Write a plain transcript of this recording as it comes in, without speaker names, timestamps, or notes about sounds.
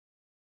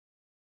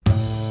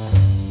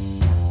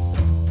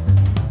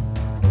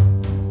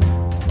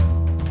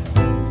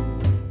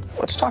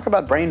talk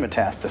about brain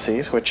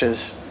metastases, which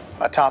is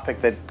a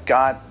topic that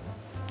got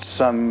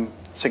some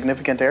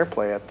significant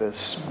airplay at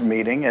this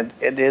meeting.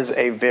 It is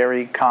a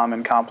very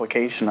common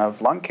complication of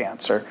lung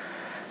cancer.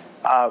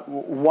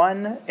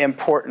 One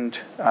important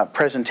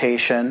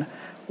presentation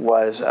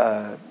was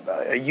a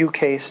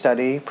UK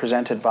study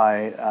presented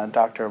by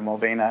Dr.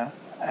 Mulvena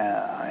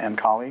and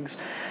colleagues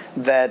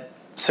that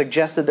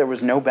suggested there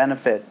was no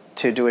benefit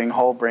to doing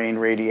whole brain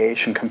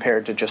radiation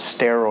compared to just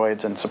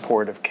steroids and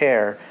supportive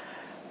care.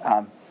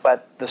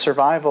 But the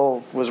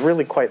survival was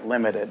really quite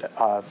limited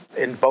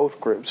in both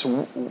groups.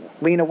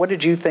 Lena, what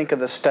did you think of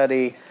the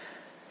study,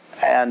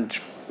 and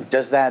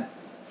does that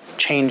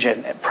change it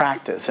in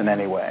practice in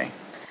any way?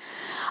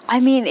 I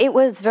mean, it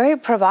was very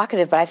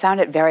provocative, but I found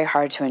it very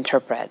hard to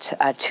interpret.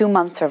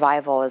 2-month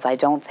survival is, I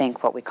don't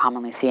think, what we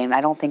commonly see, and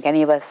I don't think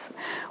any of us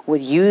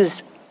would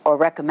use or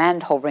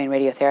recommend whole brain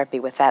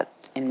radiotherapy with that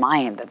in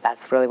mind, that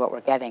that's really what we're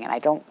getting, and I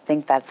don't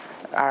think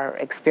that's our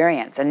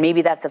experience. And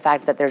maybe that's the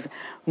fact that there's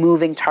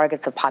moving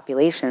targets of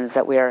populations,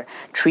 that we're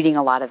treating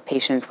a lot of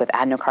patients with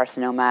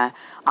adenocarcinoma,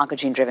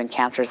 oncogene-driven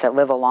cancers that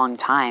live a long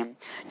time,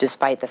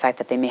 despite the fact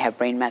that they may have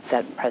brain mets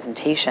at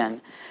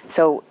presentation.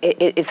 So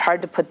it's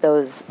hard to put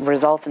those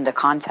results into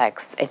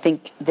context. I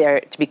think they're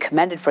to be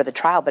commended for the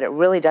trial, but it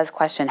really does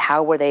question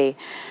how were they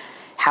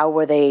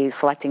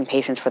selecting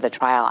patients for the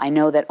trial. I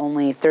know that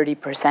only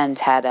 30%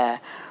 had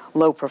a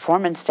low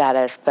performance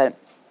status, but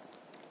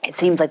it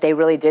seems like they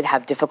really did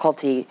have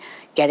difficulty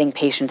getting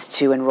patients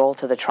to enroll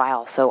to the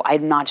trial. So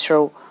I'm not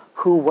sure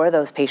who were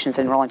those patients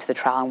enrolling to the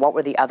trial and what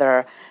were the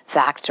other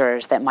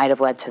factors that might have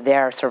led to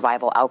their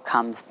survival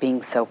outcomes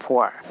being so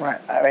poor.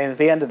 Right. I mean, at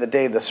the end of the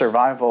day, the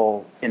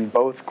survival in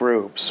both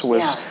groups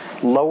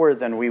was lower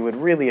than we would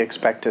really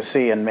expect to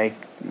see, and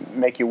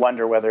make you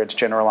wonder whether it's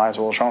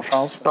generalizable.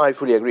 Jean-Charles? No, I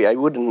fully agree. I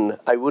wouldn't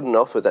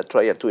offer that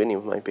trial to any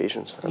of my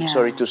patients. I'm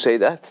sorry to say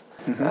that.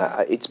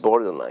 It's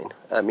borderline.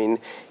 I mean,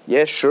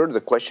 yes, sure,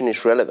 the question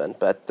is relevant,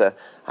 but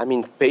I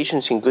mean,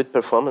 patients in good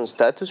performance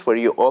status where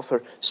you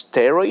offer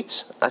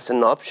steroids as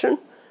an option,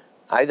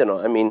 I don't know.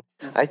 I mean,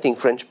 I think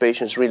French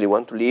patients really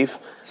want to live.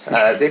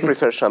 They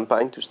prefer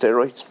champagne to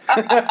steroids.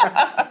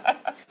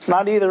 It's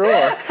not either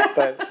or,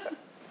 but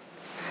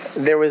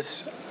there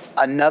was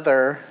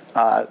another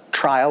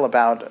trial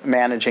about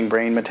managing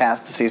brain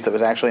metastases that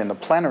was actually in the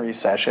plenary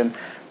session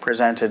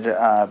presented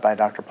by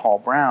Dr. Paul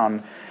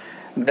Brown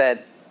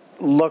that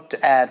looked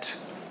at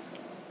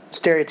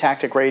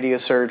stereotactic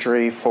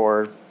radiosurgery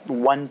for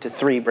 1 to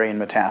 3 brain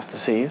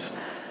metastases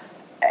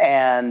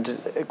and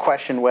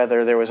questioned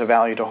whether there was a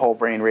value to whole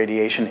brain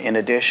radiation in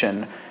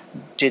addition,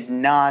 did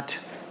not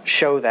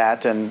show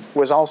that, and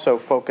was also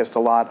focused a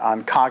lot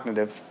on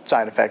cognitive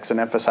side effects and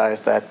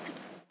emphasized that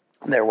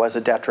there was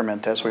a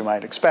detriment, as we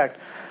might expect,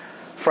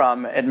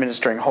 from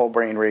administering whole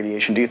brain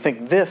radiation. Do you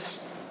think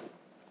this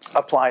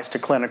applies to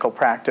clinical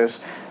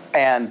practice,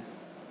 and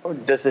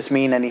does this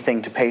mean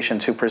anything to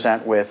patients who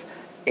present with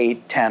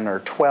 8, 10, or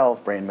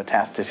 12 brain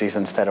metastases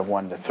instead of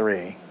 1 to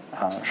 3?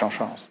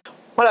 Jean-Charles?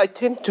 Well, I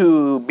tend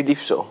to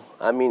believe so.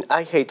 I mean,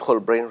 I hate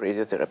whole brain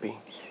radiotherapy.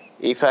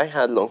 If I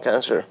had lung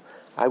cancer,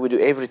 I would do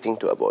everything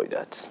to avoid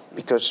that,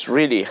 because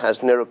really it has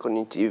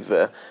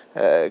neurocognitive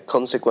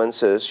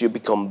consequences. You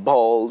become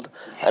bald.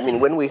 I mean,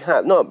 when we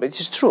have, no, but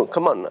it's true,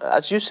 come on.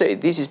 As you say,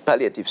 this is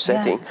palliative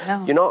setting,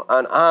 you know,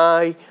 and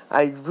I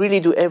really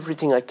do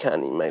everything I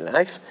can in my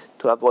life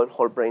to avoid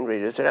whole brain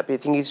radiotherapy. I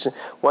think it's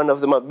one of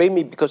the most,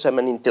 maybe because I'm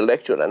an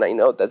intellectual and I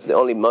know that's the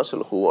only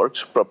muscle who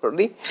works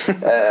properly,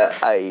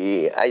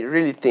 I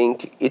really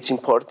think it's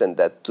important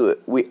that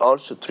we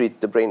also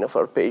treat the brain of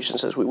our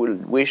patients as we will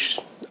wish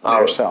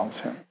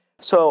ourselves. Yeah.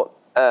 So,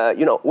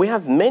 you know, we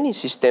have many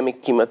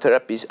systemic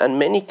chemotherapies and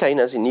many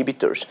kinase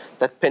inhibitors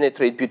that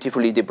penetrate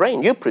beautifully the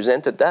brain. You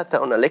presented that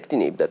on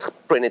alectinib that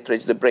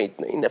penetrates the brain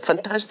in a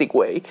fantastic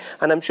way.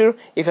 And I'm sure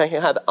if I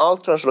had all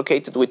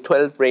translocated with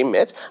 12 brain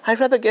mets, I'd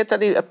rather get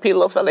a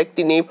pill of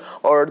alectinib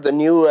or the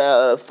new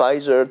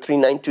Pfizer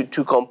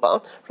 3922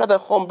 compound, rather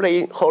whole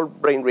brain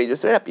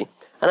radiotherapy.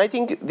 And I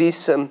think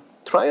this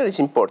trial is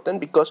important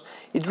because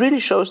it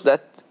really shows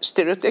that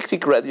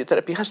stereotactic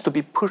radiotherapy has to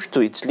be pushed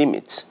to its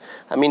limits.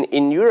 I mean,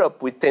 in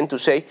Europe, we tend to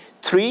say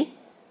 3,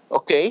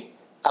 okay,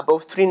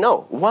 above 3,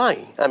 no.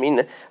 Why? I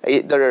mean,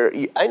 I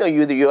know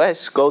you, the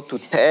US, go to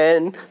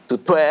 10, to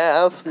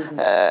 12,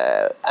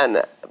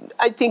 and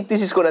I think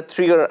this is going to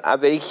trigger a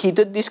very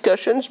heated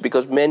discussions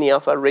because many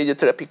of our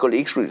radiotherapy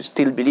colleagues will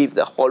still believe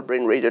that whole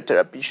brain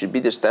radiotherapy should be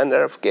the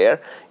standard of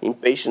care in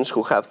patients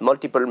who have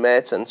multiple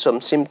mets and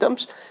some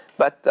symptoms.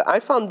 But I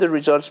found the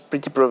results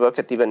pretty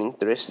provocative and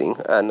interesting,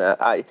 and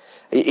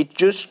it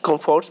just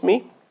comforts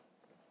me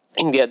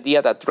in the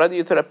idea that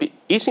radiotherapy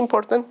is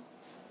important.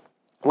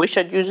 We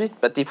should use it,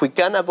 but if we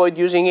can avoid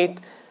using it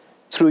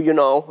through, you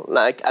know,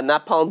 like a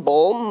napalm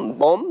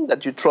bomb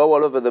that you throw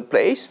all over the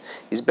place,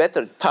 is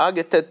better.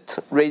 Targeted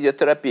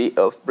radiotherapy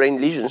of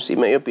brain lesions, in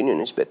my opinion,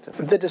 is better.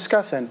 The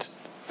discussant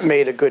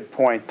made a good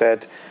point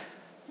that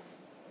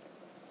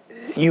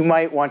you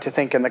might want to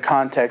think in the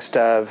context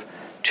of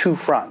 2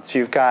 fronts.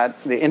 You've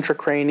got the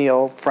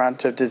intracranial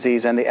front of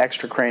disease and the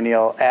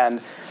extracranial,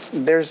 and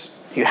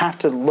you have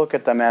to look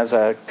at them as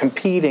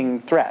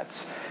competing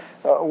threats.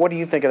 What do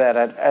you think of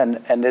that?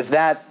 And is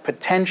that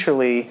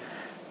potentially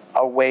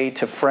a way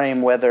to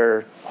frame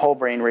whether whole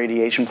brain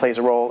radiation plays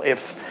a role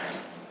if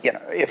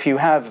you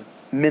have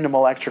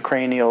minimal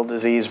extracranial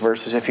disease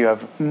versus if you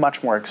have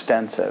much more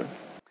extensive?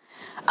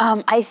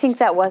 I think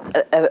that was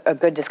a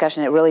good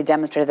discussion. It really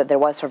demonstrated that there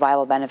was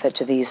survival benefit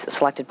to these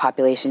selected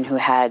population who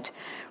had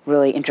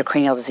really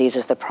intracranial disease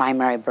as the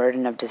primary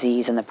burden of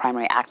disease and the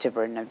primary active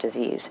burden of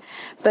disease.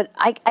 But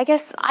I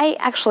guess I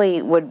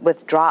actually would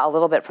withdraw a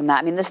little bit from that.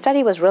 I mean, the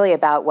study was really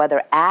about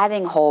whether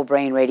adding whole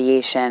brain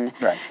radiation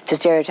to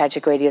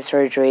stereotactic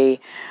radiosurgery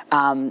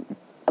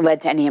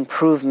led to any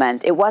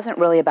improvement. It wasn't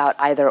really about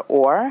either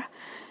or.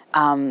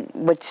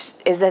 Which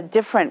is a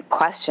different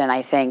question,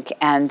 I think.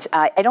 And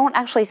I don't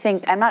actually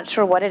think, I'm not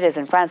sure what it is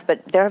in France,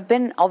 but there have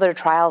been other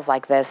trials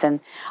like this, and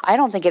I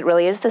don't think it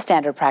really is the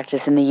standard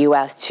practice in the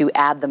US to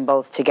add them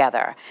both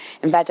together.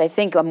 In fact, I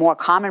think a more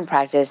common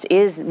practice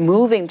is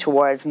moving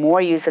towards more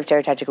use of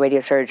stereotactic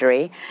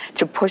radiosurgery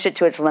to push it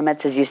to its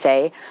limits, as you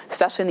say,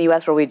 especially in the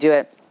US where we do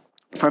it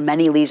for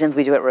many lesions,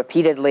 we do it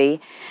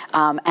repeatedly,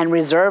 and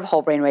reserve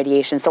whole brain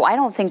radiation. So I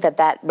don't think that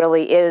that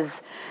really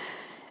is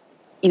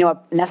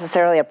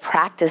necessarily a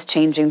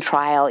practice-changing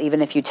trial,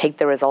 even if you take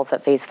the results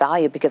at face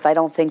value, because I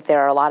don't think there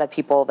are a lot of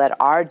people that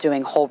are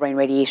doing whole brain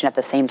radiation at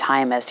the same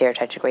time as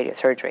stereotactic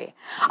radiosurgery.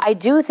 I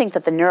do think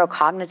that the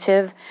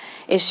neurocognitive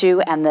issue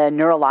and the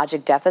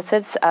neurologic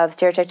deficits of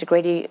stereotactic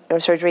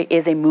radiosurgery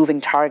is a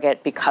moving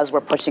target because we're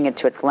pushing it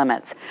to its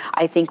limits.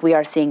 I think we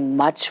are seeing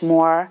much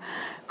more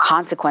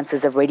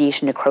consequences of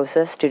radiation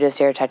necrosis due to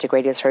stereotactic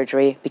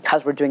radiosurgery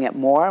because we're doing it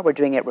more, we're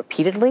doing it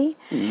repeatedly,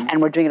 and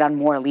we're doing it on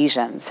more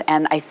lesions.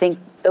 And I think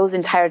those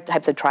entire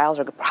types of trials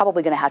are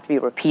probably going to have to be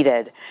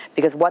repeated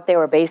because what they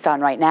were based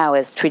on right now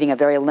is treating a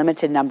very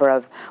limited number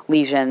of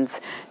lesions,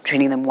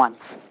 treating them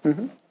once.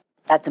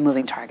 That's a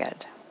moving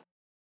target.